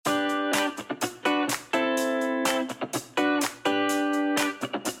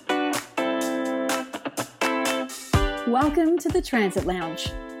Welcome to the Transit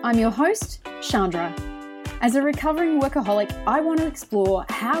Lounge. I'm your host, Chandra. As a recovering workaholic, I want to explore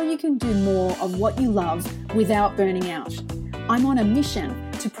how you can do more of what you love without burning out. I'm on a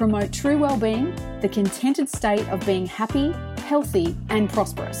mission to promote true well-being, the contented state of being happy, healthy, and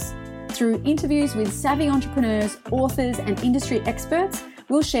prosperous. Through interviews with savvy entrepreneurs, authors, and industry experts,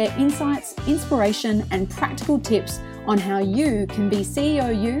 we'll share insights, inspiration, and practical tips on how you can be CEO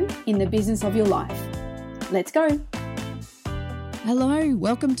you in the business of your life. Let's go. Hello,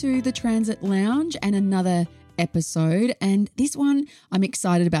 welcome to the Transit Lounge and another episode. And this one I'm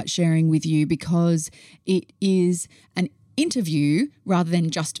excited about sharing with you because it is an interview rather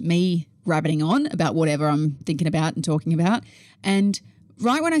than just me rabbiting on about whatever I'm thinking about and talking about. And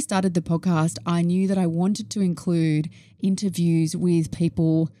right when I started the podcast, I knew that I wanted to include interviews with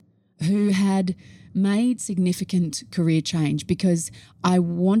people who had made significant career change because I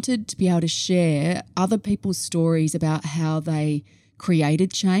wanted to be able to share other people's stories about how they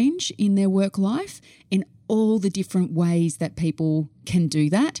created change in their work life in all the different ways that people can do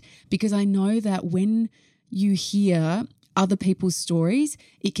that. Because I know that when you hear other people's stories,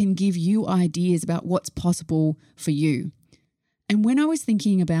 it can give you ideas about what's possible for you. And when I was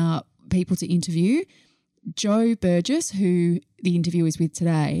thinking about people to interview, Jo Burgess, who the interview is with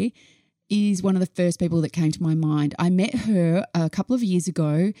today, is one of the first people that came to my mind. I met her a couple of years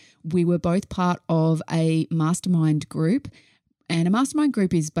ago. We were both part of a mastermind group, and a mastermind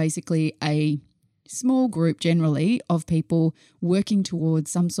group is basically a small group generally of people working towards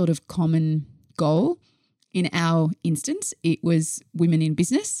some sort of common goal. In our instance, it was women in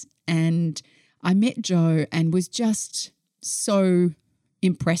business, and I met Jo and was just so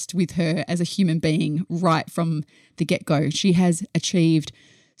impressed with her as a human being right from the get-go. She has achieved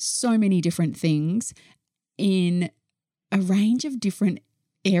so many different things in a range of different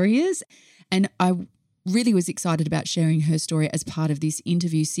areas. And I really was excited about sharing her story as part of this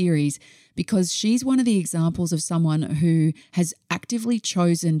interview series because she's one of the examples of someone who has actively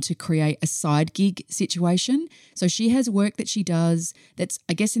chosen to create a side gig situation. So she has work that she does that's,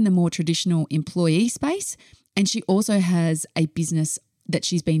 I guess, in the more traditional employee space. And she also has a business that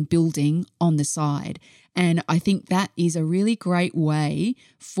she's been building on the side. And I think that is a really great way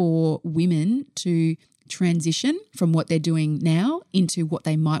for women to transition from what they're doing now into what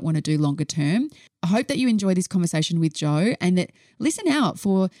they might want to do longer term. I hope that you enjoy this conversation with Jo and that listen out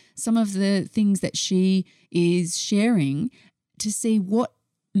for some of the things that she is sharing to see what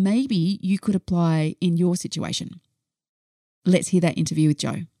maybe you could apply in your situation. Let's hear that interview with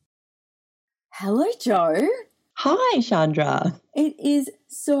Jo. Hello, Jo. Hi, Chandra. It is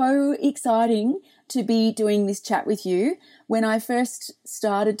so exciting to be doing this chat with you. When I first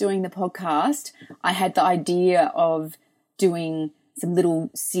started doing the podcast, I had the idea of doing some little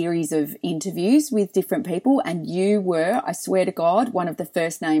series of interviews with different people, and you were, I swear to God, one of the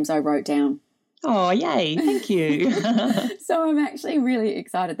first names I wrote down. Oh, yay. Thank you. So I'm actually really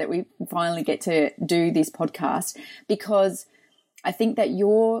excited that we finally get to do this podcast because I think that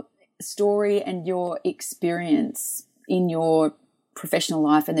your story and your experience in your professional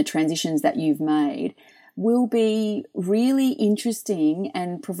life and the transitions that you've made will be really interesting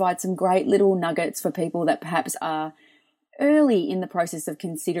and provide some great little nuggets for people that perhaps are early in the process of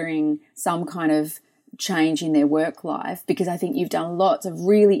considering some kind of change in their work life, because I think you've done lots of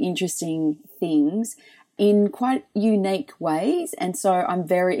really interesting things in quite unique ways. And so I'm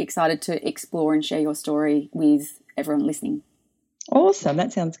very excited to explore and share your story with everyone listening. Awesome.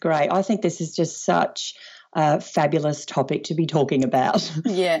 That sounds great. I think this is just such a fabulous topic to be talking about.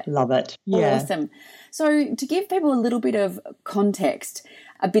 Yeah. Love it. Yeah. Awesome. So to give people a little bit of context,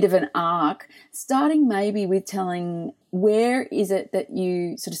 a bit of an arc, starting maybe with telling where is it that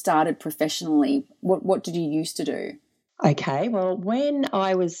you sort of started professionally? What did you used to do? Okay, well, when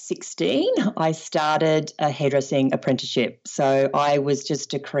I was 16, I started a hairdressing apprenticeship. So I was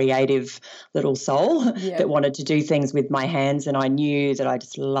just a creative little soul that wanted to do things with my hands, and I knew that I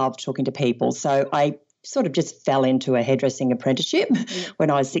just loved talking to people. So I sort of just fell into a hairdressing apprenticeship when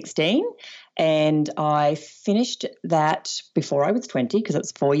I was 16, and I finished that before I was 20 because it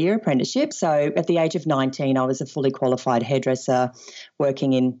was a 4-year apprenticeship. So at the age of 19, I was a fully qualified hairdresser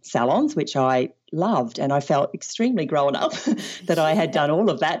working in salons, which I loved, and I felt extremely grown up that I had done all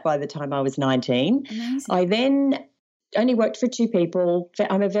of that by the time I was 19. Amazing. I then only worked for 2 people.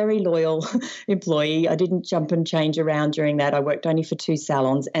 I'm a very loyal employee. I didn't jump and change around during that. I worked only for 2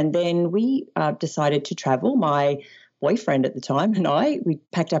 salons, and then we decided to travel. My boyfriend at the time and we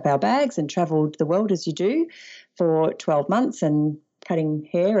packed up our bags and travelled the world as you do for 12 months and cutting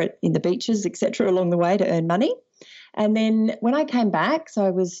hair in the beaches, etc., along the way to earn money. And then when I came back, so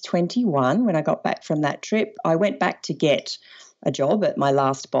I was 21 when I got back from that trip, I went back to get a job at my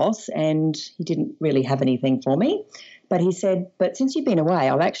last boss, and he didn't really have anything for me. But he said, but since you've been away,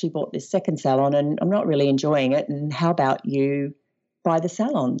 I've actually bought this second salon and I'm not really enjoying it. And how about you buy the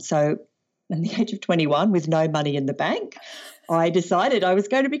salon? So at the age of 21, with no money in the bank, I decided I was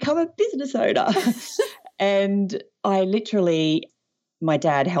going to become a business owner. And I literally, my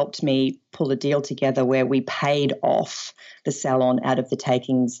dad helped me pull a deal together where we paid off the salon out of the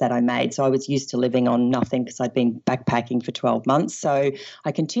takings that I made. So I was used to living on nothing because I'd been backpacking for 12 months. So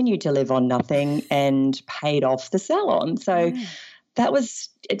I continued to live on nothing and paid off the salon. So that was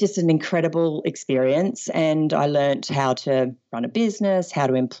just an incredible experience. And I learned how to run a business, how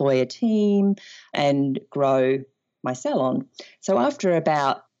to employ a team and grow my salon. So after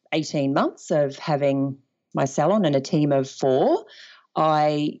about 18 months of having my salon and a team of 4,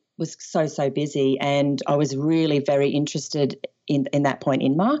 I was so busy, and I was really very interested in that point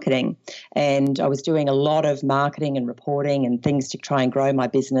in marketing. And I was doing a lot of marketing and reporting and things to try and grow my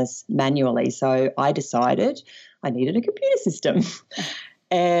business manually. So I decided I needed a computer system.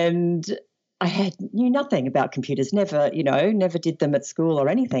 And I knew nothing about computers, never did them at school or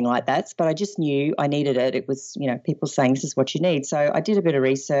anything like that. But I just knew I needed it. It was, people saying this is what you need. So I did a bit of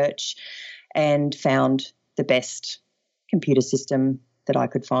research and found the best computer system that I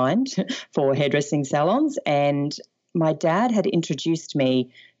could find for hairdressing salons. And my dad had introduced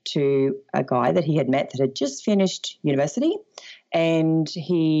me to a guy that he had met that had just finished university, and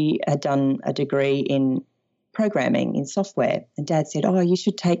he had done a degree in programming in software. And Dad said, oh, you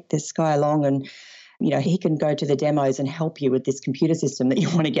should take this guy along and, he can go to the demos and help you with this computer system that you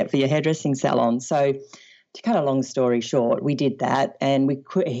want to get for your hairdressing salon. So to cut a long story short, we did that, and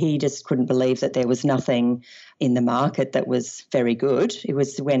he just couldn't believe that there was nothing in the market that was very good. It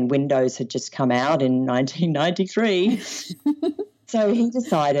was when Windows had just come out in 1993. So he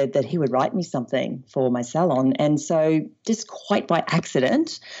decided that he would write me something for my salon. And so just quite by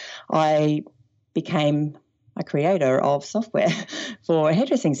accident, I became a creator of software for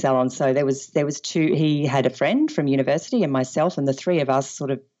hairdressing salons. So there was 2, he had a friend from university and myself, and the 3 of us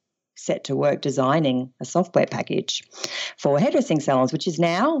sort of set to work designing a software package for hairdressing salons, which is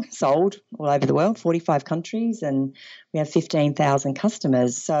now sold all over the world, 45 countries, and we have 15,000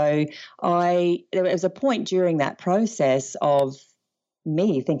 customers. So there was a point during that process of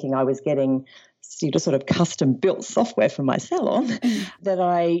me thinking I was getting sort of custom built software for my salon that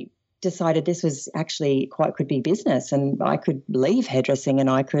I decided this was actually could be business, and I could leave hairdressing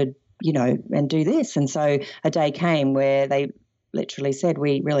and I could, and do this. And so a day came where they literally said,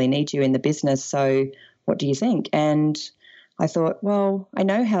 we really need you in the business, so what do you think? And I thought, well, I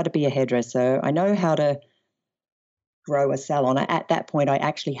know how to be a hairdresser. I know how to grow a salon. At that point, I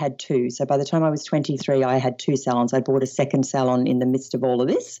actually had 2. So by the time I was 23, I had 2 salons. I bought a second salon in the midst of all of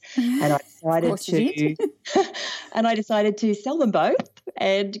this, and I decided to sell them both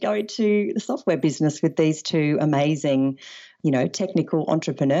and go into the software business with these 2 amazing technical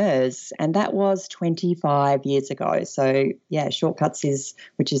entrepreneurs. And that was 25 years ago. So yeah, Shortcuts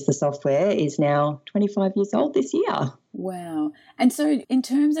which is the software, is now 25 years old this year. Wow. And so in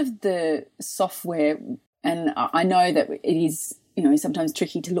terms of the software, and I know that it is, sometimes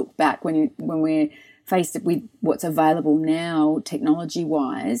tricky to look back when we're faced with what's available now technology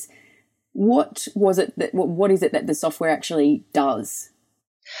wise, what is it that the software actually does?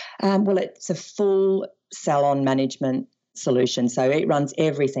 Well, it's a full salon management solution. So it runs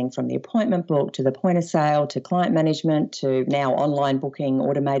everything from the appointment book to the point of sale to client management to now online booking,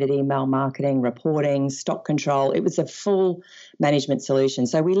 automated email marketing, reporting, stock control. It was a full management solution.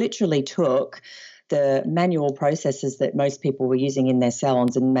 So we literally took the manual processes that most people were using in their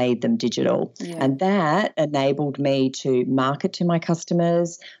salons and made them digital. Yeah. And that enabled me to market to my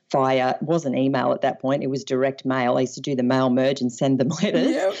customers via, it wasn't email at that point, it was direct mail. I used to do the mail merge and send them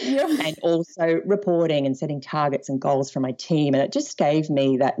letters. Yeah. And also reporting and setting targets and goals for my team. And it just gave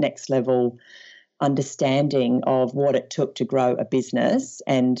me that next level understanding of what it took to grow a business.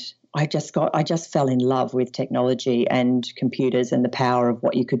 And I just fell in love with technology and computers and the power of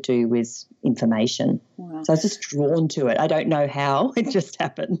what you could do with information. Wow. So I was just drawn to it. I don't know how, it just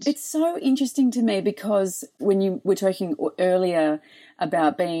happened. It's so interesting to me because when you were talking earlier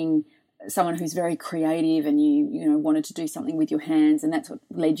about being someone who's very creative and you wanted to do something with your hands, and that's what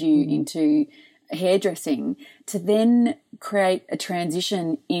led you into hairdressing, to then create a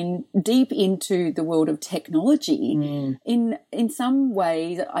transition deep into the world of technology. In some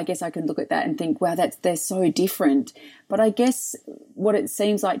ways, I guess I could look at that and think, wow, they're so different. But I guess what it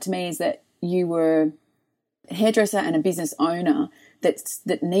seems like to me is that you were a hairdresser and a business owner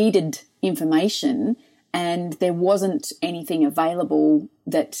that needed information, and there wasn't anything available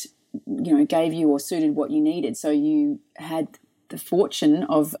that, gave you or suited what you needed. So you had the fortune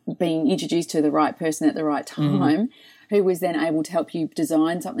of being introduced to the right person at the right time, who was then able to help you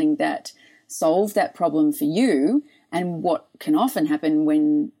design something that solved that problem for you. And what can often happen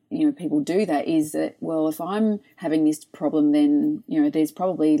when, people do that is that, well, if I'm having this problem, then, there's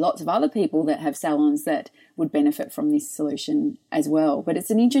probably lots of other people that have salons that would benefit from this solution as well. But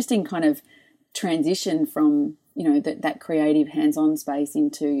it's an interesting kind of transition from, that creative hands-on space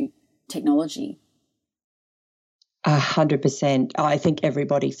into technology. 100%. I think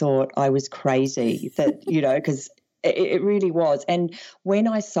everybody thought I was crazy that, because it really was. And when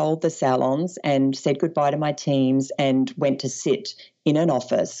I sold the salons and said goodbye to my teams and went to sit in an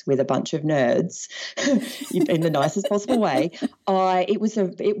office with a bunch of nerds in the nicest possible way, it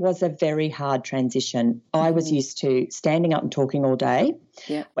was a very hard transition. I was used to standing up and talking all day,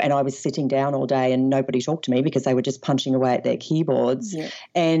 and I was sitting down all day and nobody talked to me because they were just punching away at their keyboards.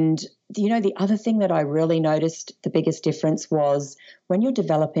 And the other thing that I really noticed, the biggest difference was when you're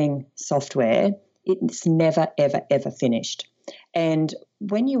developing software, it's never, ever, ever finished. And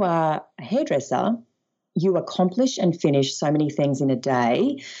when you are a hairdresser, you accomplish and finish so many things in a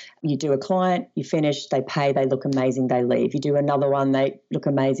day. You do a client, you finish, they pay, they look amazing, they leave. You do another one, they look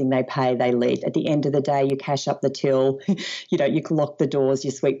amazing, they pay, they leave. At the end of the day, you cash up the till, you lock the doors,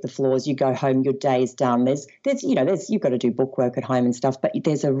 you sweep the floors, you go home, your day is done. There's you've got to do bookwork at home and stuff, but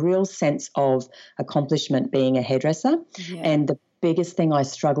there's a real sense of accomplishment being a hairdresser. And the biggest thing I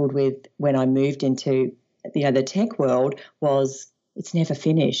struggled with when I moved into the tech world was it's never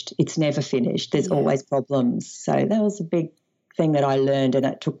finished. It's never finished. There's always problems. So that was a big thing that I learned, and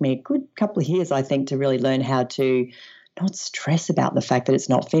it took me a good couple of years, I think, to really learn how to not stress about the fact that it's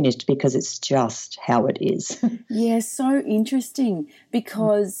not finished, because it's just how it is. Yeah, so interesting,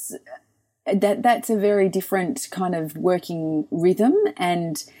 because that's a very different kind of working rhythm.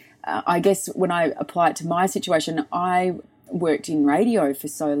 And I guess when I apply it to my situation, I worked in radio for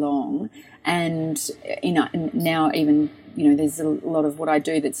so long, and now even there's a lot of what I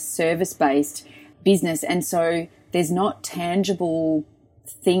do that's service-based business, and so there's not tangible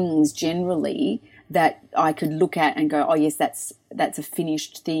things generally that I could look at and go, oh yes, that's a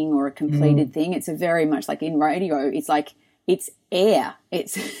finished thing or a completed thing. It's a very much like in radio, it's like it's air.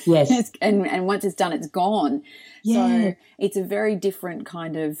 And once it's done, it's gone. So it's a very different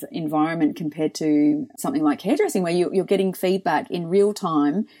kind of environment compared to something like hairdressing, where you're getting feedback in real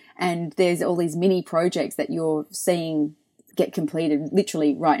time, and there's all these mini projects that you're seeing get completed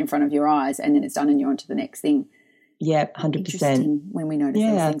literally right in front of your eyes, and then it's done and you're on to the next thing. Yeah, 100%. When we notice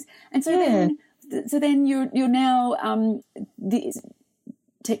those things. And so then you're now the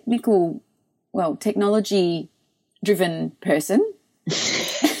technology-driven person.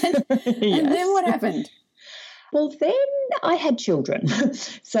 And then what happened? Well, then I had children.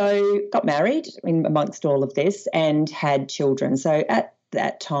 So got married amongst all of this and had children. So at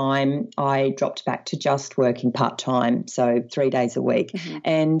that time, I dropped back to just working part-time, so 3 days a week.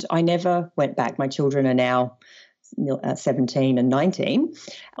 And I never went back. My children are now 17 and 19.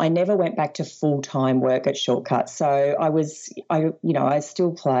 I never went back to full-time work at Shortcut. So I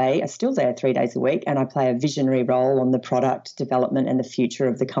still there 3 days a week, and I play a visionary role on the product development and the future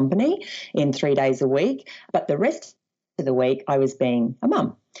of the company in 3 days a week. But the rest of the week, I was being a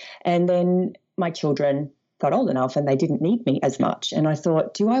mum. And then my children got old enough and they didn't need me as much. And I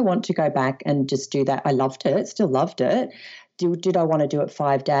thought, do I want to go back and just do that? I loved it, still loved it. Did I want to do it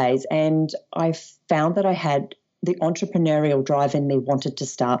 5 days? And I found that I had the entrepreneurial drive in me, wanted to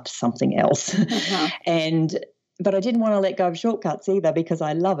start something else. But I didn't want to let go of Shortcuts either, because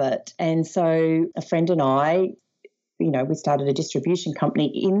I love it. And so a friend and I, we started a distribution company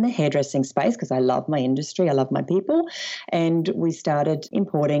in the hairdressing space, because I love my industry, I love my people. And we started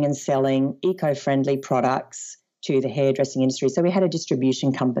importing and selling eco-friendly products to the hairdressing industry. So we had a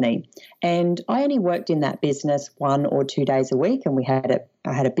distribution company, and I only worked in that business 1 or 2 days a week. And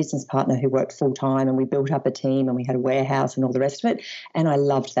I had a business partner who worked full time, and we built up a team, and we had a warehouse and all the rest of it. And I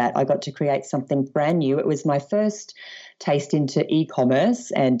loved that. I got to create something brand new. It was my first taste into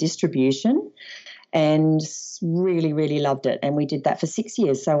e-commerce and distribution, and really, really loved it. And we did that for 6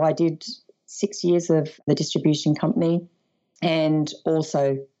 years. So I did 6 years of the distribution company and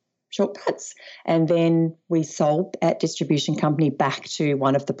also Shortcuts. And then we sold that distribution company back to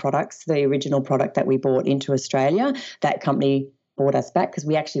one of the products, the original product that we bought into Australia. That company bought us back because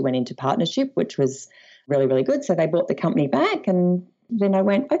we actually went into partnership, which was really, really good. So they bought the company back, and then I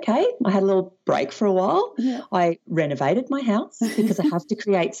went, okay, I had a little break for a while. Yeah. I renovated my house because I have to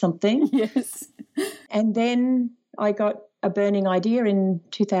create something. Yes. And then I got a burning idea in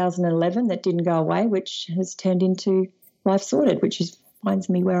 2011 that didn't go away, which has turned into Life Sorted, which finds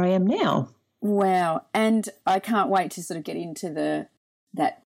me where I am now. Wow. And I can't wait to sort of get into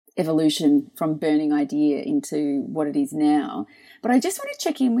that evolution from burning idea into what it is now. But I just want to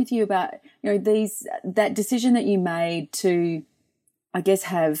check in with you about, that decision that you made to, I guess,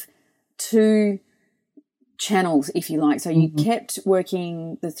 have two channels, if you like. So you kept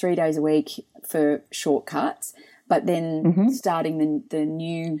working the 3 days a week for Shortcuts, but then starting the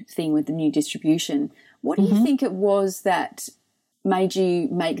new thing with the new distribution. What do you think it was that made you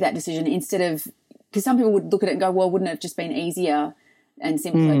make that decision instead of, because some people would look at it and go, well, wouldn't it have just been easier and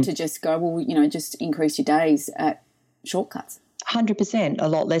simpler to just go, well, just increase your days at Shortcuts? 100%, a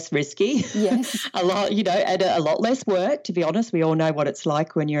lot less risky. Yes. A lot, and a lot less work, to be honest. We all know what it's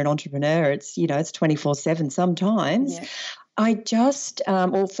like when you're an entrepreneur. It's, it's 24/7 sometimes. Yeah. I just,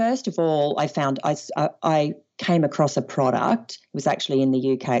 first of all, I found I came across a product. It was actually in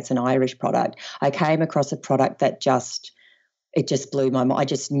the UK. It's an Irish product. I came across a product that it just blew my mind. I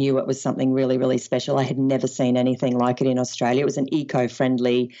just knew it was something really, really special. I had never seen anything like it in Australia. It was an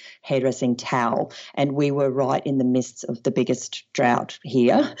eco-friendly hairdressing towel, and we were right in the midst of the biggest drought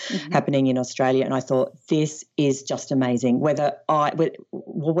here happening in Australia. And I thought, this is just amazing. Whether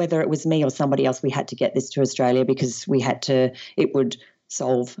it was me or somebody else, we had to get this to Australia because it would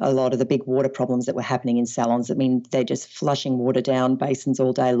solve a lot of the big water problems that were happening in salons. I mean, they're just flushing water down basins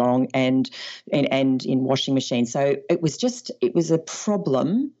all day long and in washing machines. So it was a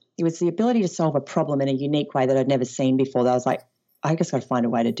problem. It was the ability to solve a problem in a unique way that I'd never seen before. That I was like, I just got to find a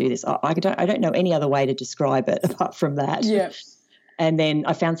way to do this. I don't know any other way to describe it apart from that. Yeah. And then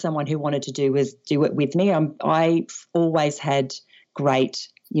I found someone who wanted to do it with me. I've always had great,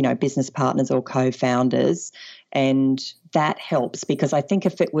 business partners or co-founders, and that helps because I think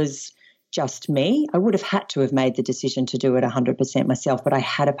if it was just me, I would have had to have made the decision to do it 100% myself, but I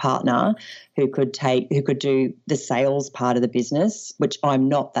had a partner who could do the sales part of the business, which I'm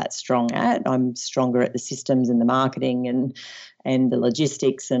not that strong at. I'm stronger at the systems and the marketing and the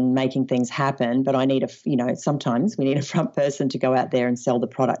logistics and making things happen, but I need sometimes we need a front person to go out there and sell the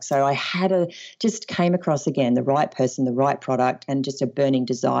product. So I just came across again the right person, the right product, and just a burning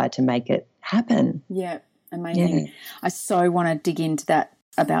desire to make it happen. Yeah, amazing. Yeah. I so want to dig into that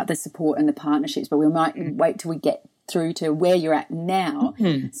about the support and the partnerships, but we might wait till we get through to where you're at now.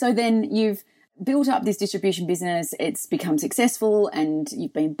 So then you've built up this distribution business, it's become successful and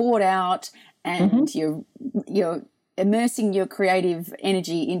you've been bought out and you're immersing your creative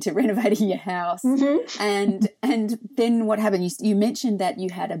energy into renovating your house. And then what happened? You mentioned that you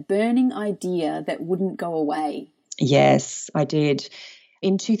had a burning idea that wouldn't go away. Yes, I did.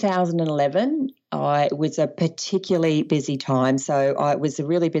 In 2011, it was a particularly busy time. So it was a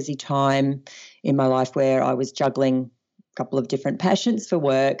really busy time in my life where I was juggling a couple of different passions for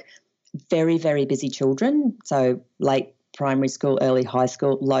work, very, very busy children. So late primary school, early high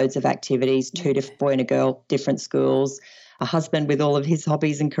school, loads of activities, boy and a girl, different schools, a husband with all of his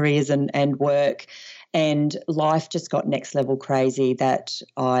hobbies and careers and work. And life just got next level crazy that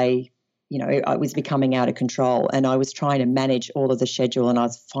I was becoming out of control and I was trying to manage all of the schedule and I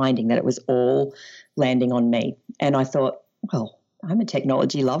was finding that it was all landing on me. And I thought, well, I'm a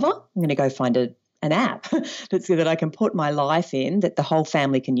technology lover. I'm going to go find an app that I can put my life in that the whole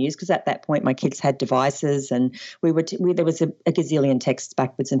family can use, because at that point my kids had devices and there was a gazillion texts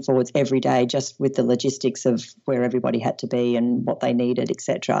backwards and forwards every day just with the logistics of where everybody had to be and what they needed,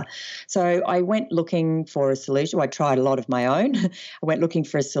 etc. So I went looking for a solution. I tried a lot of my own. I went looking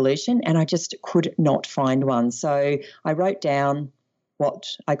for a solution and I just could not find one. So I wrote down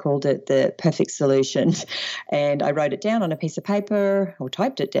what I called it the perfect solution. And I wrote it down on a piece of paper or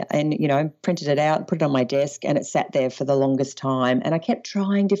typed it down and, printed it out and put it on my desk, and it sat there for the longest time. And I kept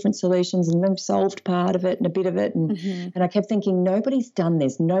trying different solutions and then solved part of it and a bit of it. And I kept thinking, nobody's done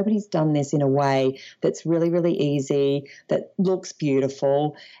this. Nobody's done this in a way that's really, really easy, that looks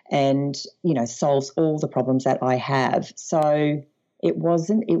beautiful and, solves all the problems that I have. So it was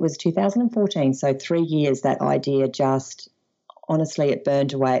 2014. So 3 years that idea honestly, it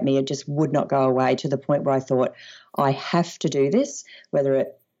burned away at me. It just would not go away to the point where I thought, I have to do this. Whether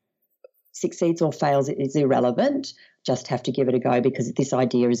it succeeds or fails, it is irrelevant. Just have to give it a go because this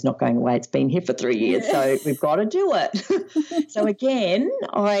idea is not going away. It's been here for 3 years, so we've got to do it. So again,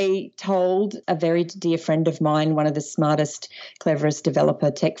 I told a very dear friend of mine, one of the smartest, cleverest developer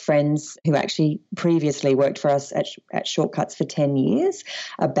tech friends who actually previously worked for us at Shortcuts for 10 years,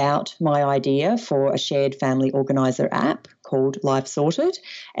 about my idea for a shared family organizer app called Life Sorted.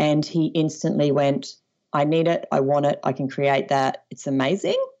 And he instantly went, I need it, I want it, I can create that, it's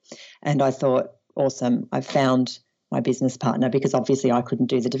amazing. And I thought, awesome, I've found my business partner, because obviously I couldn't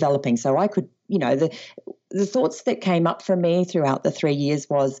do the developing. So I could, the thoughts that came up for me throughout the 3 years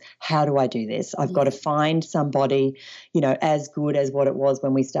was, how do I do this? I've got to find somebody, as good as what it was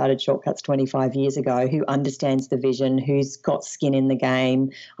when we started Shortcuts 25 years ago, who understands the vision, who's got skin in the game,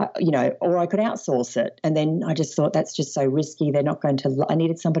 or I could outsource it. And then I just thought, that's just so risky. They're not going to, I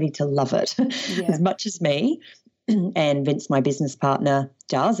needed somebody to love it as much as me. And Vince, my business partner,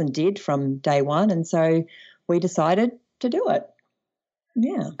 does and did from day one. And so we decided to do it.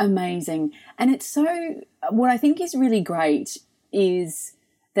 Yeah. Amazing. And it's so, what I think is really great is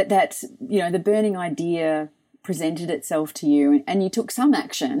that's, the burning idea presented itself to you, and you took some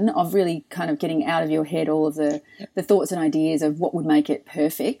action of really kind of getting out of your head all of the thoughts and ideas of what would make it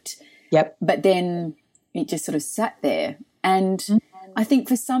perfect. Yep. But then it just sort of sat there. And I think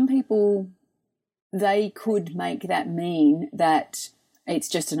for some people, they could make that mean that it's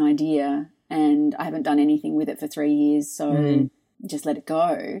just an idea and I haven't done anything with it for 3 years, so just let it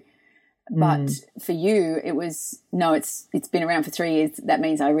go. But for you, it was, no, it's been around for 3 years. That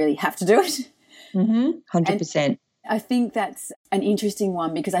means I really have to do it. 100%. And I think that's an interesting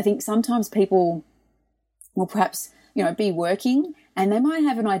one, because I think sometimes people will perhaps, be working and they might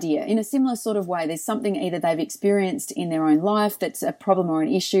have an idea in a similar sort of way. There's something either they've experienced in their own life that's a problem or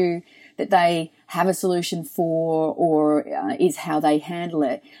an issue that they have a solution for, or is how they handle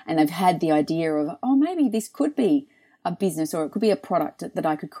it. And they've had the idea of, oh, maybe this could be a business or it could be a product that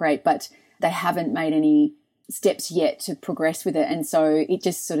I could create, but they haven't made any steps yet to progress with it. And so it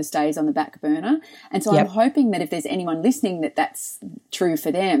just sort of stays on the back burner. And so I'm hoping that if there's anyone listening that's true for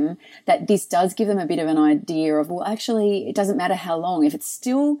them, that this does give them a bit of an idea of, well, actually, it doesn't matter how long. If it's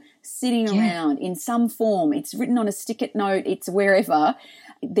still sitting around in some form, it's written on a stick-it note, it's wherever,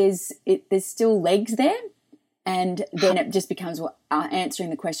 there's still legs there. And then it just becomes answering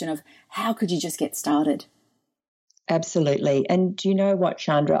the question of, how could you just get started? Absolutely. And do you know what,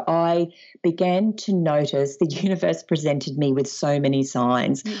 Chandra? I began to notice the universe presented me with so many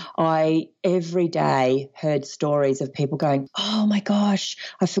signs. I every day heard stories of people going, oh my gosh,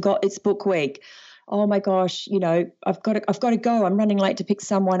 I forgot it's book week. Oh my gosh, I've got to go. I'm running late to pick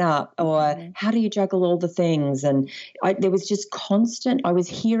someone up. Or how do you juggle all the things? And there was just constant, I was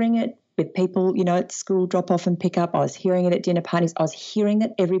hearing it with people, at school drop off and pick up. I was hearing it at dinner parties. I was hearing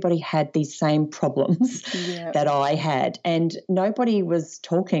that everybody had these same problems that I had, and nobody was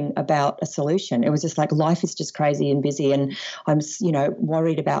talking about a solution. It was just like, life is just crazy and busy, and I'm,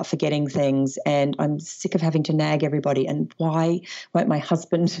 worried about forgetting things, and I'm sick of having to nag everybody, and why won't my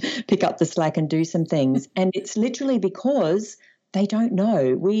husband pick up the slack and do some things? And it's literally because they don't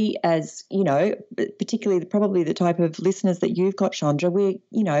know. We, as, particularly probably the type of listeners that you've got, Chandra, we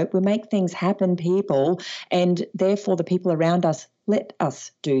make things happen, people, and therefore the people around us let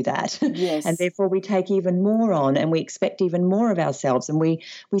us do that. Yes. And therefore we take even more on, and we expect even more of ourselves, and we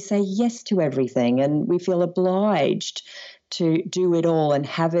say yes to everything, and we feel obliged to do it all and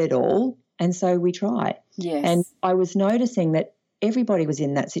have it all. And so we try. Yes. And I was noticing that everybody was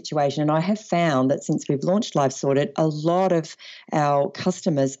in that situation. And I have found that since we've launched Life Sorted, a lot of our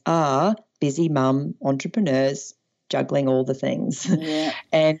customers are busy mum entrepreneurs juggling all the things. Yeah.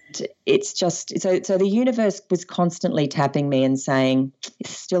 And it's just, so the universe was constantly tapping me and saying, it's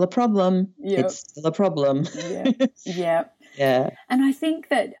still a problem. Yep. It's still a problem. Yeah. Yeah. And I think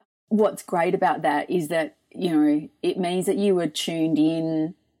that what's great about that is that, it means that you were tuned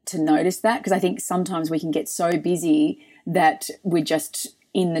in to notice that, because I think sometimes we can get so busy that we're just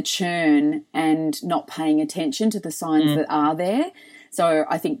in the churn and not paying attention to the signs that are there. So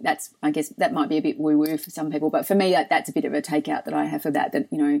I think I guess that might be a bit woo-woo for some people, but for me, that's a bit of a takeout that I have for that,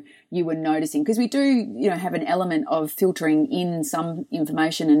 you were noticing, because we do, have an element of filtering in some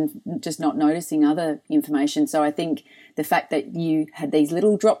information and just not noticing other information. So I think the fact that you had these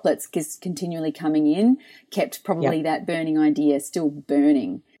little droplets continually coming in kept probably that burning idea still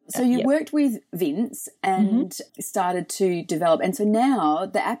burning. So you worked with Vince and started to develop. And so now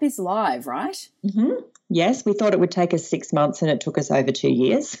the app is live, right? Mm-hmm. Yes, we thought it would take us 6 months, and it took us over 2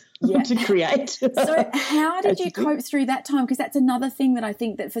 years to create. So how did you cope through that time? Because that's another thing that I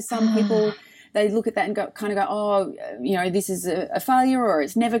think that for some people, they look at that and go, oh, this is a failure, or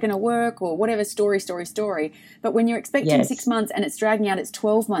it's never going to work, or whatever, story. But when you're expecting 6 months and it's dragging out, it's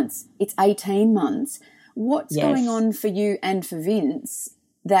 12 months, it's 18 months. What's going on for you and for Vince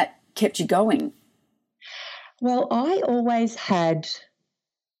that kept you going? Well, I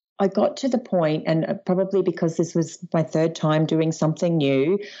got to the point, and probably because this was my third time doing something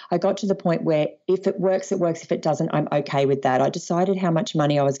new, I got to the point where if it works, it works. If it doesn't, I'm okay with that. I decided how much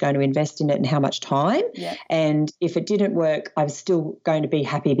money I was going to invest in it and how much time. Yeah. And if it didn't work, I was still going to be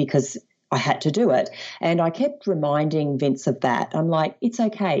happy, because I had to do it. And I kept reminding Vince of that. I'm like, it's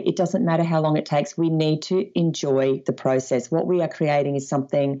okay. It doesn't matter how long it takes. We need to enjoy the process. What we are creating is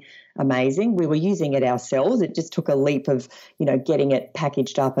something amazing. We were using it ourselves. It just took a leap of, getting it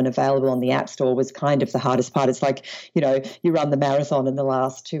packaged up and available on the App Store was kind of the hardest part. It's like, you run the marathon and the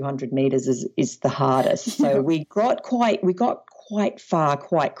last 200 meters is the hardest. So we got quite far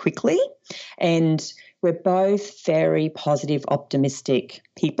quite quickly, and we're both very positive, optimistic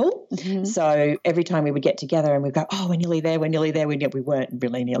people. Mm-hmm. So every time we would get together and we'd go, oh, we're nearly there. We weren't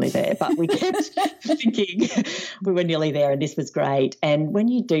really nearly there, but we kept thinking we were nearly there and this was great. And when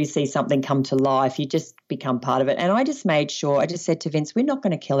you do see something come to life, you just become part of it. And I just said to Vince, we're not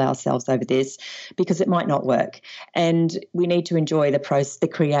going to kill ourselves over this because it might not work. And we need to enjoy the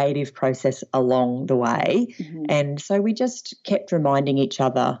creative process along the way. Mm-hmm. And so we just kept reminding each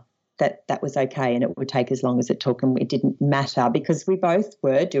other that was okay and it would take as long as it took, and it didn't matter because we both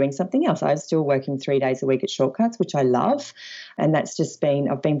were doing something else. I was still working 3 days a week at Shortcuts, which I love, and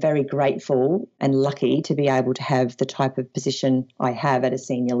I've been very grateful and lucky to be able to have the type of position I have at a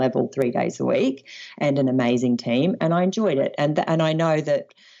senior level 3 days a week and an amazing team, and I enjoyed it. And I know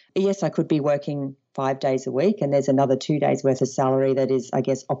that, yes, I could be working 5 days a week and there's another 2 days worth of salary that is, I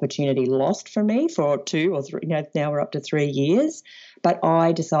guess, opportunity lost for me for 2 or 3, now we're up to 3 years. But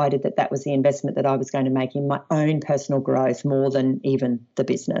I decided that was the investment that I was going to make in my own personal growth more than even the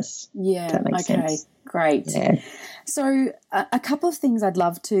business. Yeah, if that makes sense. Great. Yeah. So a couple of things I'd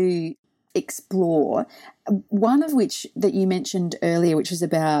love to explore, one of which that you mentioned earlier, which was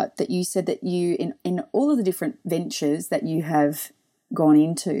about that you said that you, in all of the different ventures that you have gone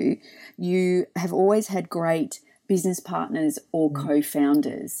into, you have always had great business partners or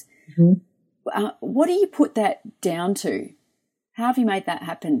co-founders. Mm-hmm. What do you put that down to? How have you made that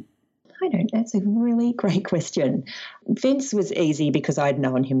happen? That's a really great question. Vince was easy because I'd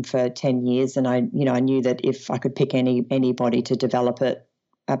known him for 10 years and I knew that if I could pick anybody to develop it,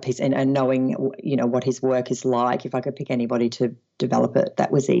 a piece, and knowing, what his work is like, if I could pick anybody to develop it,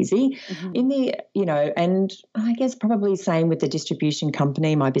 that was easy. Mm-hmm. And I guess probably same with the distribution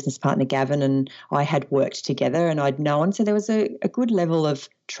company, my business partner Gavin and I had worked together and I'd known, so there was a good level of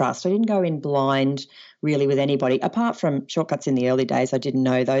trust. I didn't go in blind really with anybody, apart from Shortcuts in the early days. I didn't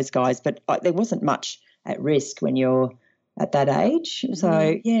know those guys, but there wasn't much at risk when you're at that age. Mm-hmm.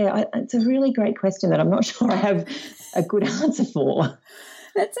 So, it's a really great question that I'm not sure I have a good answer for.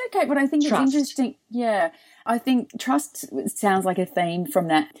 That's okay, but I think trust. It's interesting. Yeah, I think trust sounds like a theme from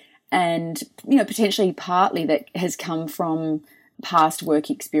that, and potentially partly that has come from past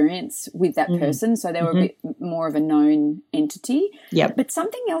work experience with that person, so they were a bit more of a known entity. Yeah. But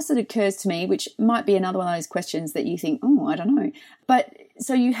something else that occurs to me, which might be another one of those questions that you think, oh, I don't know. But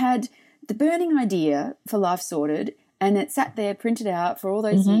so you had the burning idea for Life Sorted, and it sat there printed out for all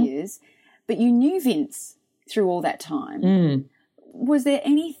those years, but you knew Vince through all that time. Mm. Was there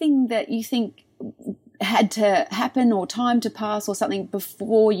anything that you think had to happen or time to pass or something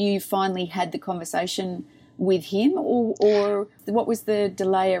before you finally had the conversation with him, or what was the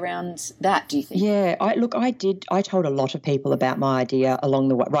delay around that, do you think? Yeah, I told a lot of people about my idea along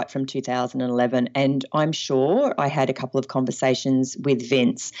the way, right from 2011, and I'm sure I had a couple of conversations with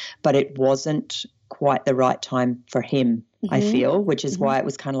Vince, but it wasn't quite the right time for him, I feel, which is why it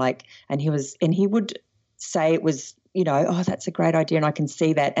was kind of like, and he would say it was, oh, that's a great idea and I can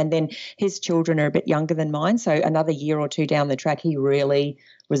see that. And then his children are a bit younger than mine, so another year or two down the track, he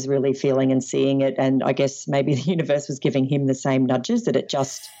was really feeling and seeing it, and I guess maybe the universe was giving him the same nudges that it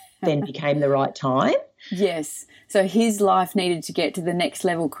just then became the right time. Yes. So his life needed to get to the next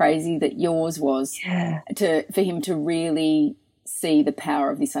level crazy that yours was for him to really see the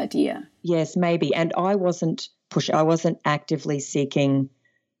power of this idea. Yes, maybe. And I wasn't actively seeking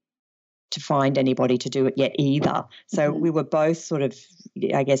to find anybody to do it yet either. So we were both sort of,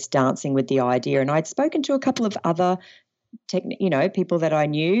 I guess, dancing with the idea. And I'd spoken to a couple of other people that I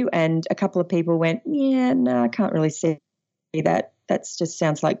knew, and a couple of people went, yeah, no, I can't really see that. That just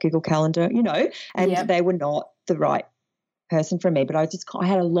sounds like Google Calendar, and they were not the right person for me. But I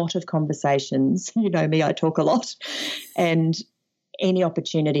had a lot of conversations. You know me, I talk a lot, and any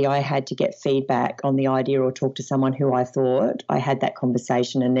opportunity I had to get feedback on the idea or talk to someone who I thought, I had that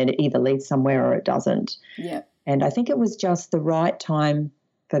conversation, and then it either leads somewhere or it doesn't. Yeah. And I think it was just the right time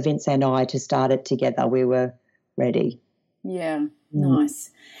for Vince and I to start it together. We were ready. Yeah, nice.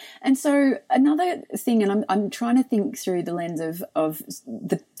 And so another thing, and I'm trying to think through the lens of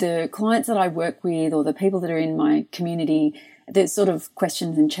the clients that I work with or the people that are in my community, there's sort of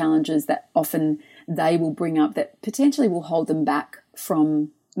questions and challenges that often they will bring up that potentially will hold them back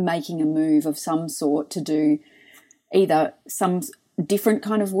from making a move of some sort to do either some different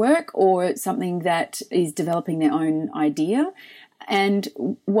kind of work or something that is developing their own idea. And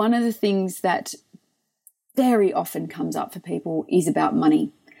one of the things that very often comes up for people is about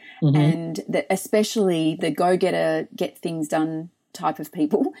money. Mm-hmm. And that especially the go-getter, get things done type of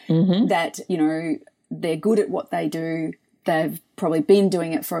people mm-hmm. that, you know, they're good at what they do. They've probably been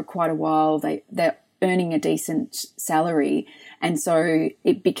doing it for quite a while. They're earning a decent salary. And so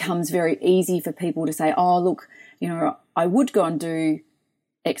it becomes very easy for people to say, oh, look, you know, I would go and do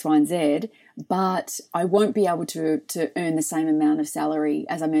X, Y, and Z, but I won't be able to earn the same amount of salary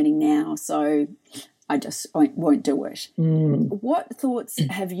as I'm earning now. So I just won't do it. Mm. What thoughts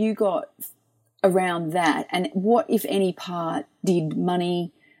have you got around that? And what, if any, part did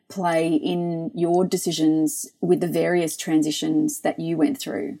money play in your decisions with the various transitions that you went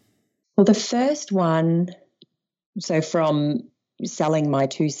through? Well, the first one, so from selling my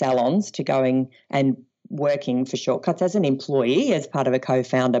 2 salons to going and working for Shortcuts as an employee, as part of a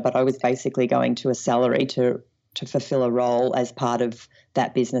co-founder, but I was basically going to a salary to fulfill a role as part of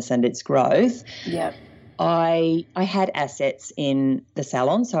that business and its growth. Yep. I had assets in the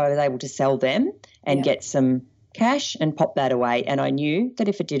salon, so I was able to sell them and get some cash and pop that away. And I knew that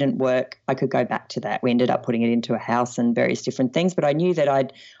if it didn't work, I could go back to that. We ended up putting it into a house and various different things, but I knew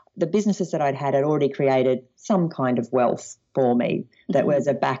that the businesses that I'd had already created some kind of wealth for me that was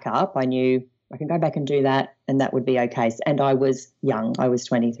a backup. I knew I can go back and do that and that would be okay. And I was young. I was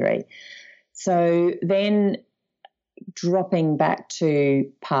 23. So then dropping back to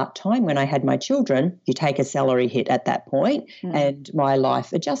part-time when I had my children, you take a salary hit at that point, and my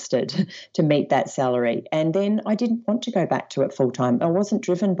life adjusted to meet that salary. And then I didn't want to go back to it full-time. I wasn't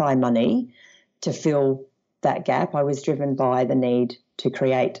driven by money to fill that gap. I was driven by the need to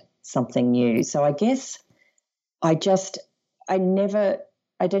create something new. So I guess I didn't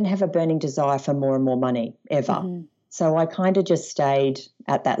have a burning desire for more and more money ever. Mm-hmm. So I kind of just stayed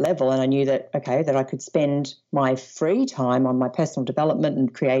at that level, and I knew that, okay, that I could spend my free time on my personal development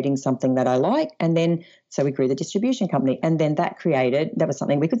and creating something that I like. And then, so we grew the distribution company, and then that was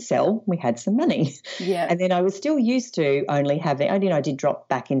something we could sell. We had some money. Yeah. And then I was still used to only having, I did drop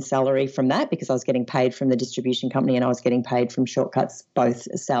back in salary from that because I was getting paid from the distribution company and I was getting paid from Shortcuts, both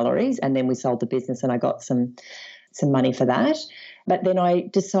salaries. And then we sold the business and I got some money for that. But then I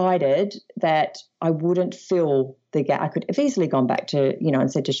decided that I wouldn't fill the gap. I could have easily gone back to,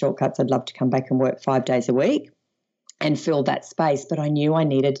 and said to Shortcuts, I'd love to come back and work 5 days a week and fill that space. But I knew I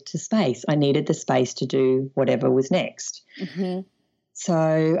needed I needed the space to do whatever was next. Mm-hmm.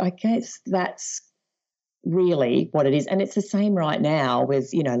 So I guess that's really what it is. And it's the same right now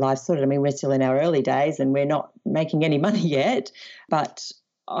with, Life Sorted. I mean, we're still in our early days and we're not making any money yet, but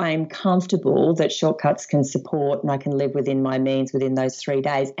I'm comfortable that Shortcuts can support and I can live within my means within those 3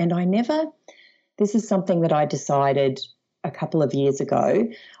 days. And this is something that I decided a couple of years ago.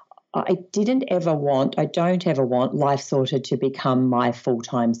 I don't ever want Life Sorted to become my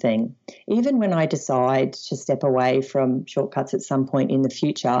full-time thing. Even when I decide to step away from Shortcuts at some point in the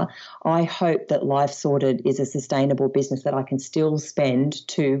future, I hope that Life Sorted is a sustainable business that I can still spend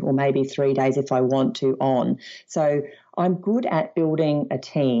 2 or maybe 3 days if I want to on. So I'm good at building a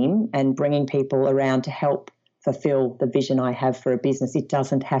team and bringing people around to help fulfill the vision I have for a business. It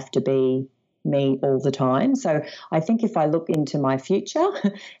doesn't have to be me all the time. So I think if I look into my future,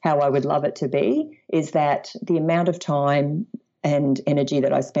 how I would love it to be is that the amount of time and energy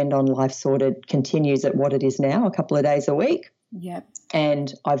that I spend on Life Sorted continues at what it is now, a couple of days a week. Yep.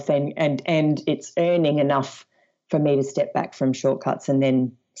 And and it's earning enough for me to step back from Shortcuts and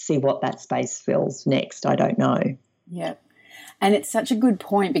then see what that space fills next. I don't know. Yeah. And it's such a good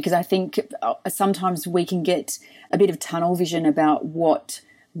point because I think sometimes we can get a bit of tunnel vision about what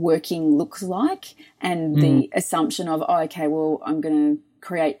working looks like and the assumption of, okay, well, I'm going to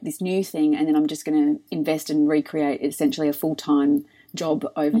create this new thing and then I'm just going to invest and recreate essentially a full-time job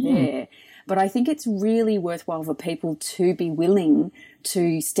over there. But I think it's really worthwhile for people to be willing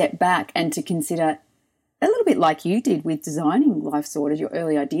to step back and to consider, a little bit like you did with designing Life Sorted, your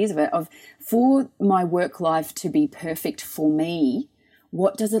early ideas of it, for my work life to be perfect for me,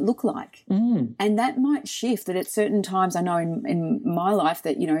 what does it look like? And that might shift that at certain times. I know in my life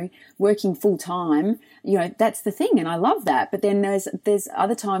that, working full time, that's the thing. And I love that. But then there's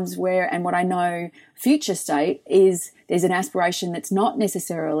other times where, and what I know future state is there's an aspiration that's not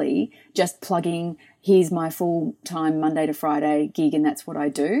necessarily just plugging, here's my full-time Monday to Friday gig and that's what I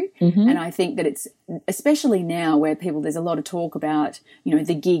do. And I think that it's, especially now where there's a lot of talk about,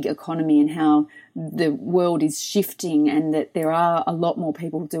 the gig economy and how the world is shifting and that there are a lot more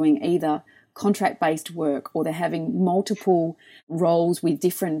people doing either contract-based work, or they're having multiple roles with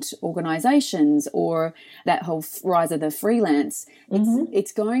different organisations, or that whole rise of the freelance,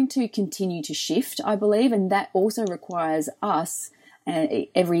 it's going to continue to shift, I believe, and that also requires us,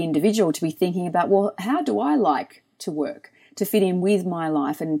 every individual, to be thinking about, well, how do I like to work to fit in with my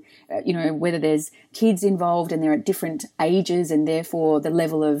life? And, whether there's kids involved and they're at different ages and therefore the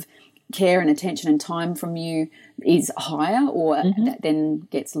level of care and attention and time from you is higher, or that then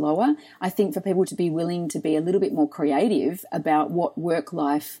gets lower. I think for people to be willing to be a little bit more creative about what work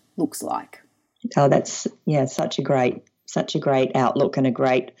life looks like. Oh, that's such a great outlook and a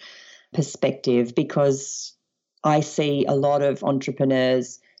great perspective, because I see a lot of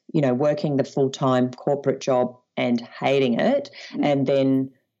entrepreneurs, working the full-time corporate job and hating it, and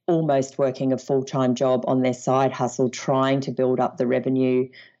then almost working a full-time job on their side hustle, trying to build up the revenue,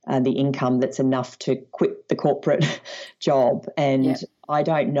 the income that's enough to quit the corporate job. And I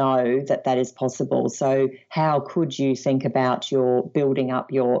don't know that is possible. So how could you think about your building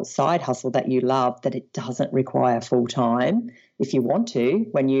up your side hustle that you love, that it doesn't require full-time if you want to,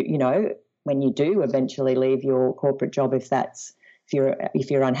 when you do eventually leave your corporate job, if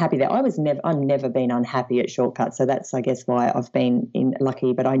you're unhappy there. I've never been unhappy at Shortcut, so that's, I guess, why I've been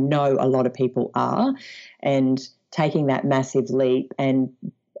lucky. But I know a lot of people are, and taking that massive leap, and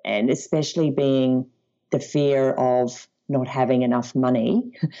especially being the fear of not having enough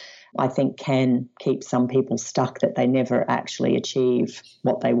money, I think can keep some people stuck, that they never actually achieve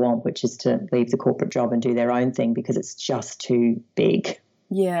what they want, which is to leave the corporate job and do their own thing, because it's just too big.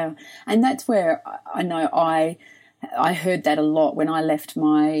 Yeah, and that's where I know I heard that a lot when I left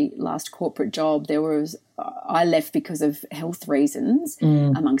my last corporate job. I left because of health reasons,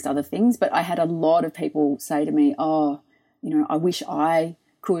 amongst other things, but I had a lot of people say to me, I wish I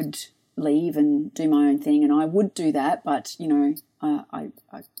could leave and do my own thing, and I would do that, but, I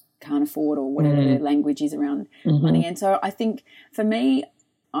can't afford, or whatever the language is around money. And so I think for me,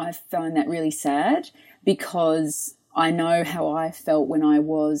 I found that really sad, because I know how I felt when I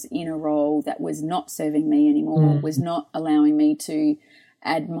was in a role that was not serving me anymore, was not allowing me to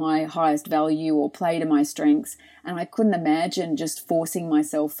add my highest value or play to my strengths. And I couldn't imagine just forcing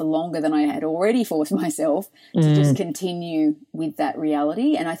myself for longer than I had already forced myself to just continue with that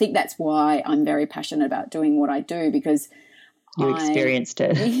reality. And I think that's why I'm very passionate about doing what I do, because you experienced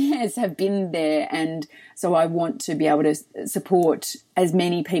it. Yes, have been there. And so I want to be able to support as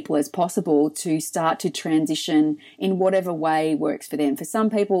many people as possible to start to transition in whatever way works for them. For some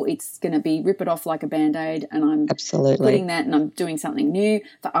people, it's going to be rip it off like a Band-Aid, and I'm putting that and I'm doing something new.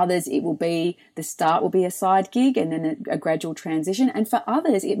 For others, it will be the start will be a side gig and then a gradual transition. And for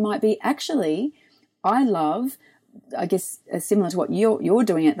others, it might be, actually, I love, I guess, similar to what you're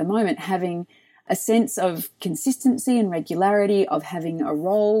doing at the moment, having a sense of consistency and regularity, of having a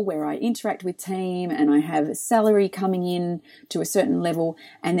role where I interact with team and I have a salary coming in to a certain level,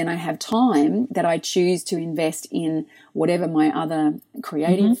 and then I have time that I choose to invest in whatever my other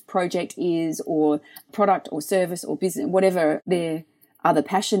creative project is, or product or service or business, whatever their other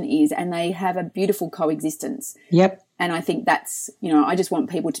passion is, and they have a beautiful coexistence. Yep. And I think that's, I just want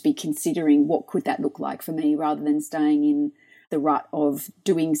people to be considering, what could that look like for me, rather than staying in the rut of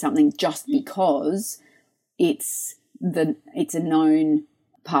doing something just because it's a known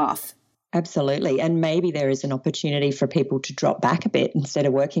path. Absolutely. And maybe there is an opportunity for people to drop back a bit, instead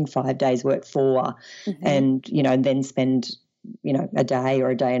of working 5 days, work 4, and, then spend, a day or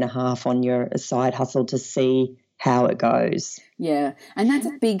a day and a half on your side hustle to see how it goes. Yeah. And that's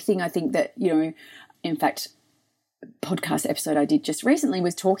a big thing, I think, that, in fact, podcast episode I did just recently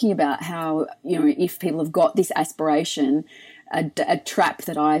was talking about how, if people have got this aspiration, a trap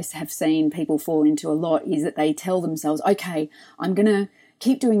that I have seen people fall into a lot is that they tell themselves, okay, I'm going to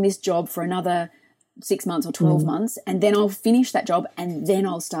keep doing this job for another 6 months or 12 months, and then I'll finish that job, and then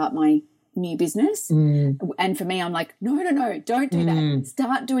I'll start my new business. And for me, I'm like, no, don't do that.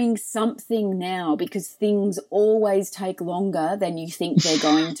 Start doing something now, because things always take longer than you think they're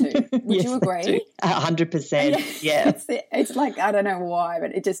going to. Would you agree? 100%. Yeah. It's like, I don't know why,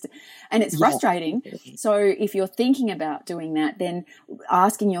 but it's frustrating. So if you're thinking about doing that, then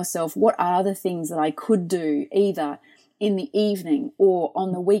asking yourself, what are the things that I could do either in the evening or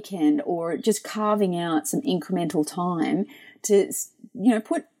on the weekend, or just carving out some incremental time to,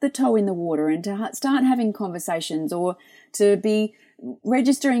 put the toe in the water and to start having conversations, or to be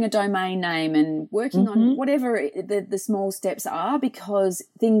registering a domain name and working on whatever the small steps are, because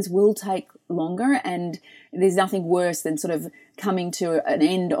things will take longer, and there's nothing worse than sort of coming to an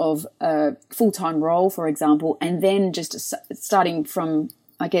end of a full-time role, for example, and then just starting from,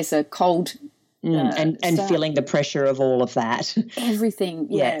 I guess, a cold And feeling the pressure of all of that. Everything,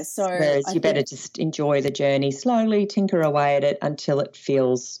 yeah. Yes. So whereas you better just enjoy the journey, slowly tinker away at it until it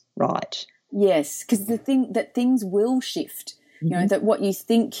feels right. Yes, because the thing that things will shift, you know, that what you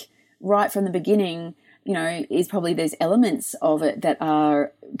think right from the beginning, you know, is probably there's elements of it that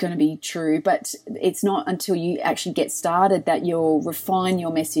are going to be true, but it's not until you actually get started that you'll refine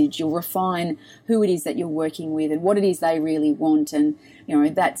your message, you'll refine who it is that you're working with and what it is they really want. And, you know,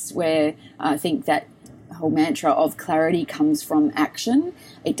 that's where I think that whole mantra of clarity comes from action.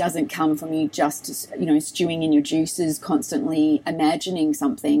 It doesn't come from you just, you know, stewing in your juices, constantly imagining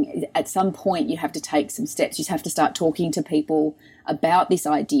something. At some point you have to take some steps. You have to start talking to people about this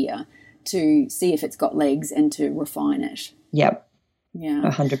idea to see if it's got legs and to refine it. Yep. Yeah.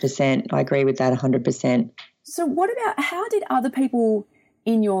 100%. I agree with that 100%. So what about, how did other people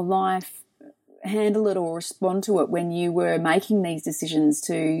in your life handle it or respond to it when you were making these decisions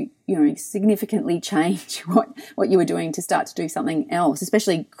to, you know, significantly change what you were doing to start to do something else,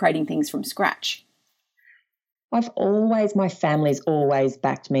 especially creating things from scratch? My family's always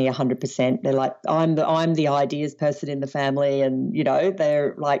backed me 100%. They're like, I'm the ideas person in the family, and, you know,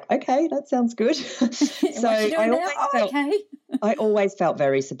 they're like, okay, that sounds good. So I always felt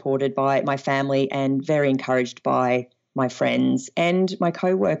very supported by my family and very encouraged by my friends and my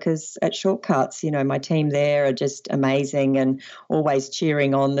co-workers at Shortcuts. You know, my team there are just amazing and always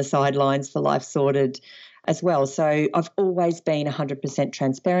cheering on the sidelines for Life Sorted as well. So I've always been 100%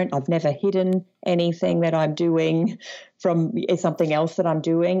 transparent. I've never hidden anything that I'm doing from something else that I'm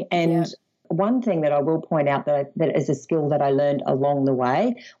doing. And one thing that I will point out that is a skill that I learned along the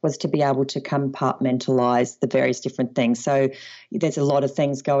way was to be able to compartmentalize the various different things. So there's a lot of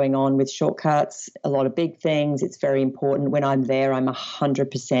things going on with Shortcuts, a lot of big things. It's very important. When I'm there, I'm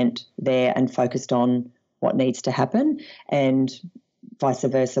 100% there and focused on what needs to happen. And vice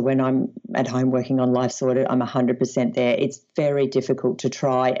versa, when I'm at home working on Life Sorted, I'm 100% there. It's very difficult to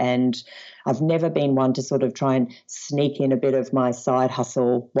try, and I've never been one to sort of try and sneak in a bit of my side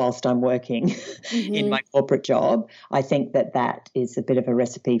hustle whilst I'm working in my corporate job. I think that is a bit of a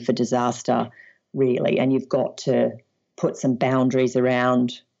recipe for disaster, really, and you've got to put some boundaries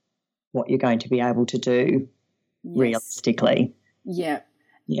around what you're going to be able to do realistically. Yeah.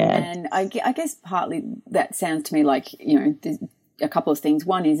 Yeah. And I guess partly that sounds to me like, you know, there's a couple of things.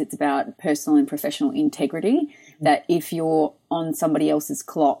 One is it's about personal and professional integrity, that if you're on somebody else's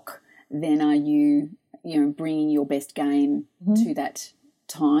clock, then are you, you know, bringing your best game to that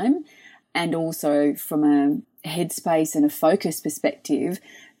time? And also from a headspace and a focus perspective,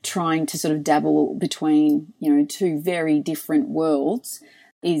 trying to sort of dabble between, you know, two very different worlds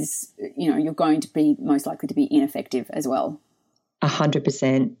is, you know, you're going to be most likely to be ineffective as well.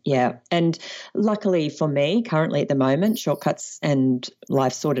 100%, yeah. And luckily for me, currently at the moment, Shortcuts and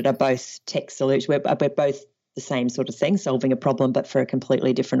Life Sorted are both tech solutions. We're both the same sort of thing, solving a problem, but for a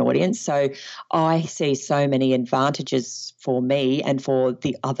completely different audience. So I see so many advantages for me and for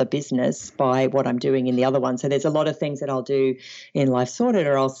the other business by what I'm doing in the other one. So there's a lot of things that I'll do in Life Sorted,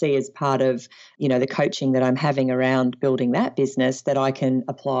 or I'll see as part of, you know, the coaching that I'm having around building that business that I can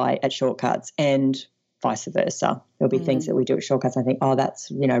apply at Shortcuts, and vice versa. There'll be things that we do at Shortcuts. I think, oh, that's,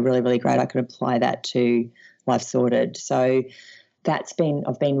 you know, really, really great. I could apply that to Life Sorted. So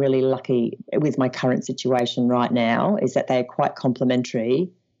I've been really lucky with my current situation right now, is that they're quite complementary,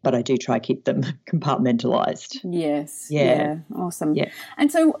 but I do try to keep them compartmentalized. Yes. Yeah. Yeah. Awesome. Yeah.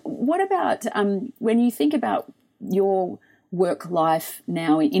 And so what about when you think about your work life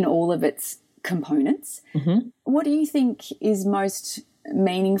now in all of its components, what do you think is most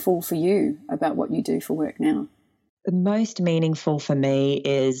meaningful for you about what you do for work now? The most meaningful for me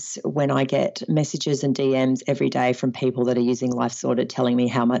is when I get messages and DMs every day from people that are using Life Sorted telling me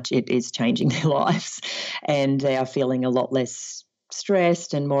how much it is changing their lives, and they are feeling a lot less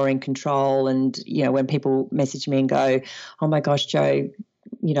stressed and more in control. And, you know, when people message me and go, oh my gosh, Jo,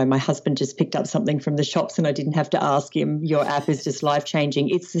 you know, my husband just picked up something from the shops and I didn't have to ask him, your app is just life-changing.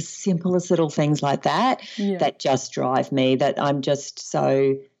 It's the simplest little things like that that just drive me, that I'm just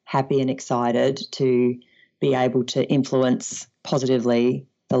so happy and excited to be able to influence positively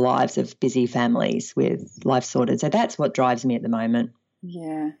the lives of busy families with Life Sorted. So that's what drives me at the moment.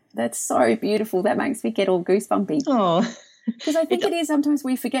 Yeah, that's so beautiful. That makes me get all goosebumpy. Oh, because I think it is sometimes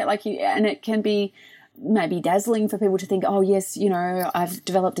we forget, like, and it can be maybe dazzling for people to think, oh, yes, you know, I've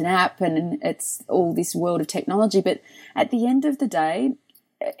developed an app and it's all this world of technology. But at the end of the day,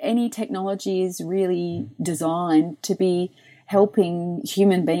 any technology is really designed to be helping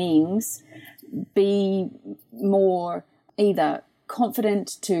human beings be more either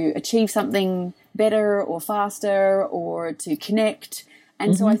confident to achieve something better or faster, or to connect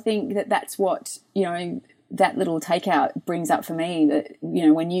And so I think that that's what, you know, that little takeout brings up for me, that, you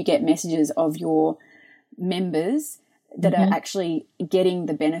know, when you get messages of your members that are actually getting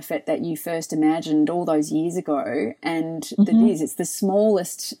the benefit that you first imagined all those years ago, and it's the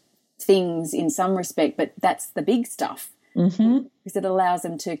smallest things in some respect, but that's the big stuff. Because it allows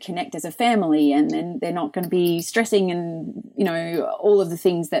them to connect as a family, and then they're not going to be stressing and, you know, all of the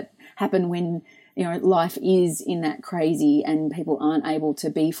things that happen when, you know, life is in that crazy and people aren't able to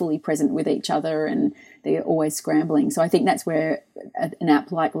be fully present with each other and they're always scrambling. So I think that's where an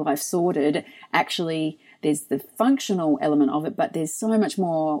app like Life Sorted, actually, there's the functional element of it, but there's so much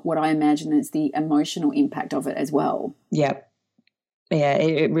more what I imagine is the emotional impact of it as well. Yep. Yeah,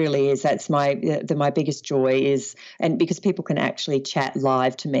 it really is. That's my biggest joy is, and because people can actually chat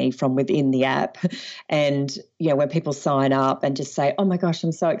live to me from within the app, and you know, when people sign up and just say, "Oh my gosh,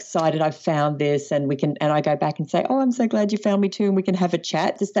 I'm so excited! I've found this," and I go back and say, "Oh, I'm so glad you found me too," and we can have a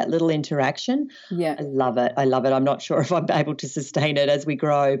chat. Just that little interaction. Yeah, I love it. I'm not sure if I'm able to sustain it as we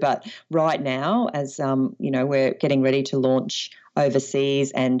grow, but right now, as you know, we're getting ready to launch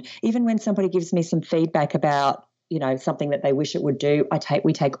overseas, and even when somebody gives me some feedback about, you know, something that they wish it would do,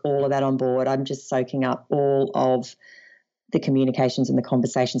 we take all of that on board. I'm just soaking up all of the communications and the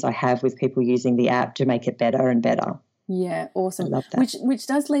conversations I have with people using the app to make it better and better. Yeah, awesome. I love that. Which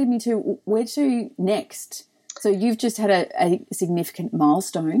does lead me to where to next. So you've just had a significant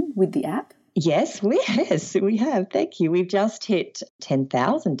milestone with the app. Yes, we have. Thank you. We've just hit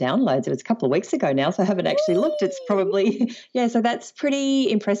 10,000 downloads. It was a couple of weeks ago now, so I haven't actually looked. It's probably, so that's pretty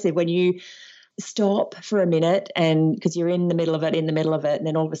impressive when you stop for a minute, and because you're in the middle of it, and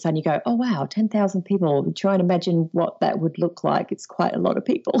then all of a sudden you go, oh wow, 10,000 people. Try and imagine what that would look like. It's quite a lot of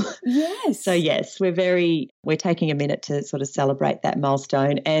people. Yes. So yes, we're taking a minute to sort of celebrate that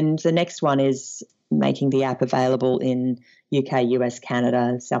milestone, and the next one is making the app available in UK, US,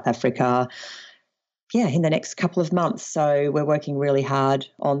 Canada, South Africa, in the next couple of months. So we're working really hard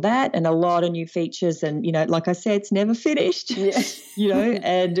on that, and a lot of new features. And, you know, like I said, it's never finished, you know,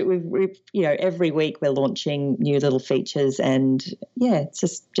 and we've, you know, every week we're launching new little features, and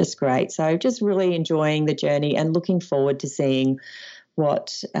it's just great. So just really enjoying the journey and looking forward to seeing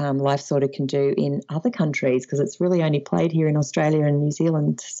what Life Sorted can do in other countries, because it's really only played here in Australia and New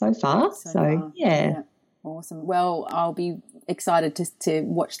Zealand so far. So yeah. Awesome. Well, I'll be excited to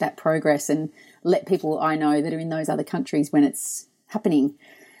watch that progress and let people I know that are in those other countries when it's happening.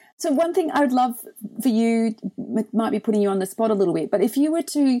 So one thing I would love for you, might be putting you on the spot a little bit, but if you were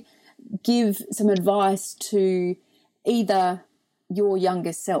to give some advice to either your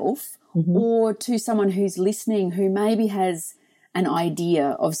younger self or to someone who's listening who maybe has an idea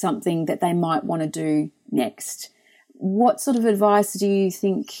of something that they might want to do next, what sort of advice do you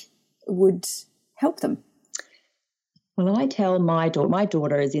think would help them? Well, I tell my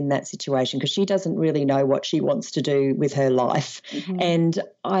daughter is in that situation because she doesn't really know what she wants to do with her life. And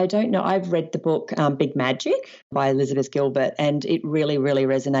I don't know, I've read the book Big Magic by Elizabeth Gilbert, and it really, really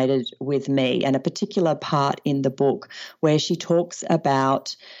resonated with me, and a particular part in the book where she talks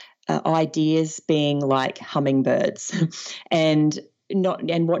about ideas being like hummingbirds and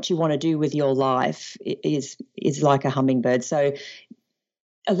what you want to do with your life is like a hummingbird. So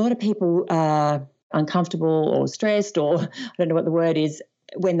a lot of people are uncomfortable or stressed, or I don't know what the word is,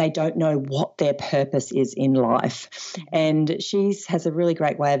 when they don't know what their purpose is in life. And she has a really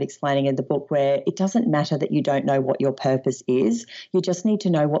great way of explaining in the book where it doesn't matter that you don't know what your purpose is. You just need to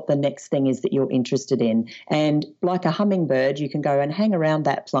know what the next thing is that you're interested in. And like a hummingbird, you can go and hang around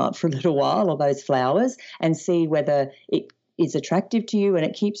that plant for a little while, or those flowers, and see whether it is attractive to you and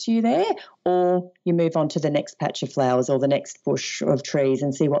it keeps you there, or you move on to the next patch of flowers or the next bush of trees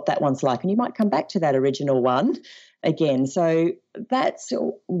and see what that one's like. And you might come back to that original one again. So that's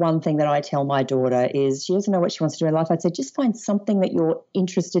one thing that I tell my daughter is she doesn't know what she wants to do in life. I'd say just find something that you're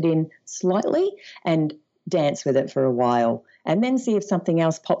interested in slightly and dance with it for a while, and then see if something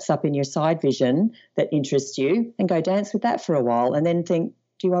else pops up in your side vision that interests you, and go dance with that for a while, and then think,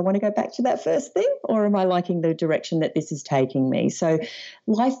 do I want to go back to that first thing, or am I liking the direction that this is taking me? So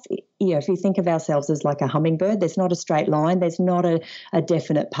life, if you think of ourselves as like a hummingbird, there's not a straight line, there's not a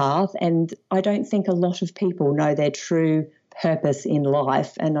definite path, and I don't think a lot of people know their true purpose in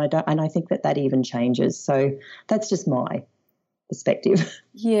life, and I think that even changes. So that's just my perspective.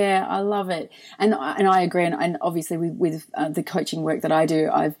 Yeah, I love it. And I agree. And obviously with the coaching work that I do,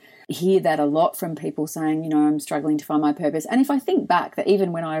 I hear that a lot from people saying, you know, I'm struggling to find my purpose. And if I think back that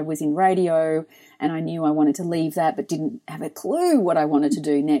even when I was in radio and I knew I wanted to leave that but didn't have a clue what I wanted to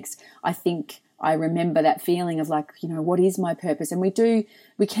do next, I think I remember that feeling of like, you know, what is my purpose? And we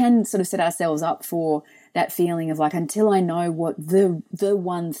can sort of set ourselves up for that feeling of like, until I know what the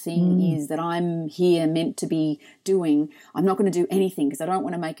one thing is that I'm here meant to be doing, I'm not going to do anything because I don't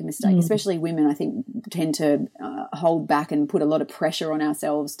want to make a mistake. Especially women, I think, tend to hold back and put a lot of pressure on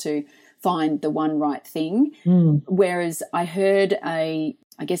ourselves to find the one right thing. Whereas I heard I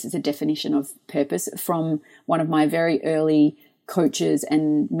guess it's a definition of purpose from one of my very early coaches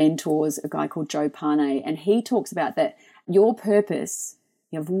and mentors, a guy called Joe Parnay, and he talks about that your purpose,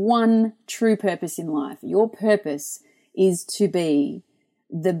 you have one true purpose in life. Your purpose is to be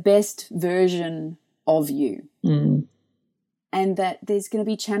the best version of you. And that there's going to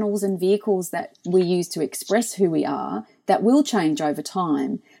be channels and vehicles that we use to express who we are that will change over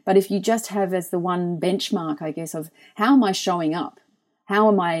time. But if you just have as the one benchmark, I guess, of how am I showing up? How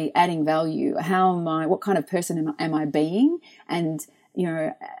am I adding value? What kind of person am I being? And, you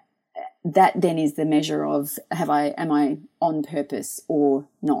know, that then is the measure of am I on purpose or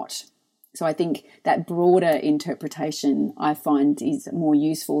not? So I think that broader interpretation I find is more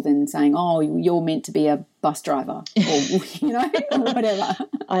useful than saying, oh, you're meant to be a bus driver or, you know, or whatever.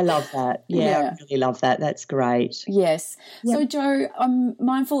 I love that. Yeah, I really love that. That's great. Yes. Yep. So, Jo, I'm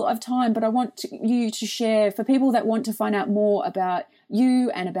mindful of time, but I want you to share for people that want to find out more about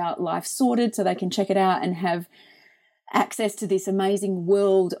you and about Life Sorted so they can check it out and have access to this amazing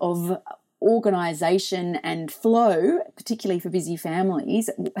world of organisation and flow, particularly for busy families.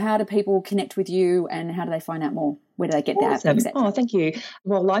 How do people connect with you and how do they find out more? Where do they get the app? Oh, thank you.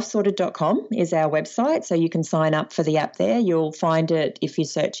 Well, lifesorted.com is our website, so you can sign up for the app there. You'll find it if you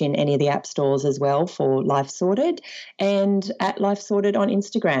search in any of the app stores as well for Life Sorted, and at Life Sorted on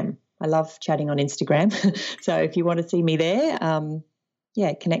Instagram. I love chatting on Instagram. So if you want to see me there,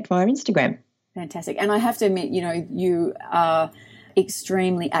 connect via Instagram. Fantastic. And I have to admit, you know, you are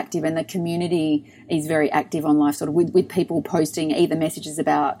extremely active and the community is very active on Life Sorted with people posting either messages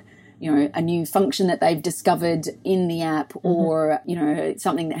about, you know, a new function that they've discovered in the app or, you know,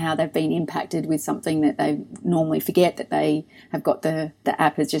 something that how they've been impacted with something that they normally forget that they have got the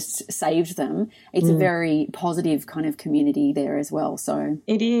app has just saved them. It's a very positive kind of community there as well. So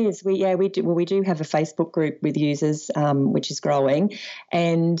it is. We do have a Facebook group with users, which is growing,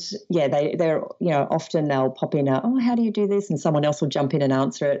 and they're you know, often they'll pop in how do you do this, and someone else will jump in and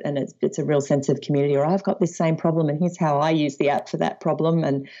answer it, and it's a real sense of community. Or I've got this same problem, and here's how I use the app for that problem,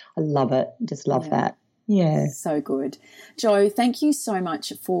 and I love it. Just love that. Yeah. So good. Jo, thank you so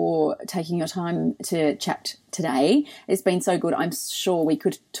much for taking your time to chat today. It's been so good. I'm sure we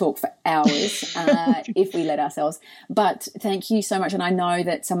could talk for hours if we let ourselves. But thank you so much. And I know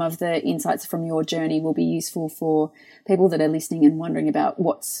that some of the insights from your journey will be useful for people that are listening and wondering about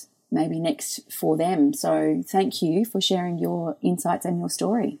what's maybe next for them. So thank you for sharing your insights and your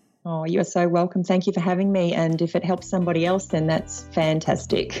story. Oh, you are so welcome. Thank you for having me. And if it helps somebody else, then that's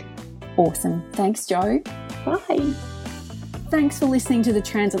fantastic. Awesome. Thanks, Jo. Bye. Thanks for listening to the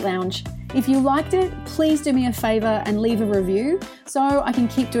Transit Lounge. If you liked it, please do me a favour and leave a review so I can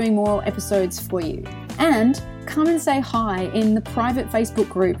keep doing more episodes for you. And come and say hi in the private Facebook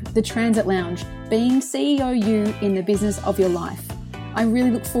group, The Transit Lounge, being CEO you in the business of your life. I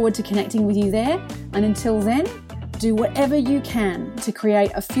really look forward to connecting with you there. And until then, do whatever you can to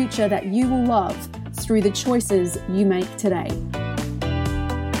create a future that you will love through the choices you make today.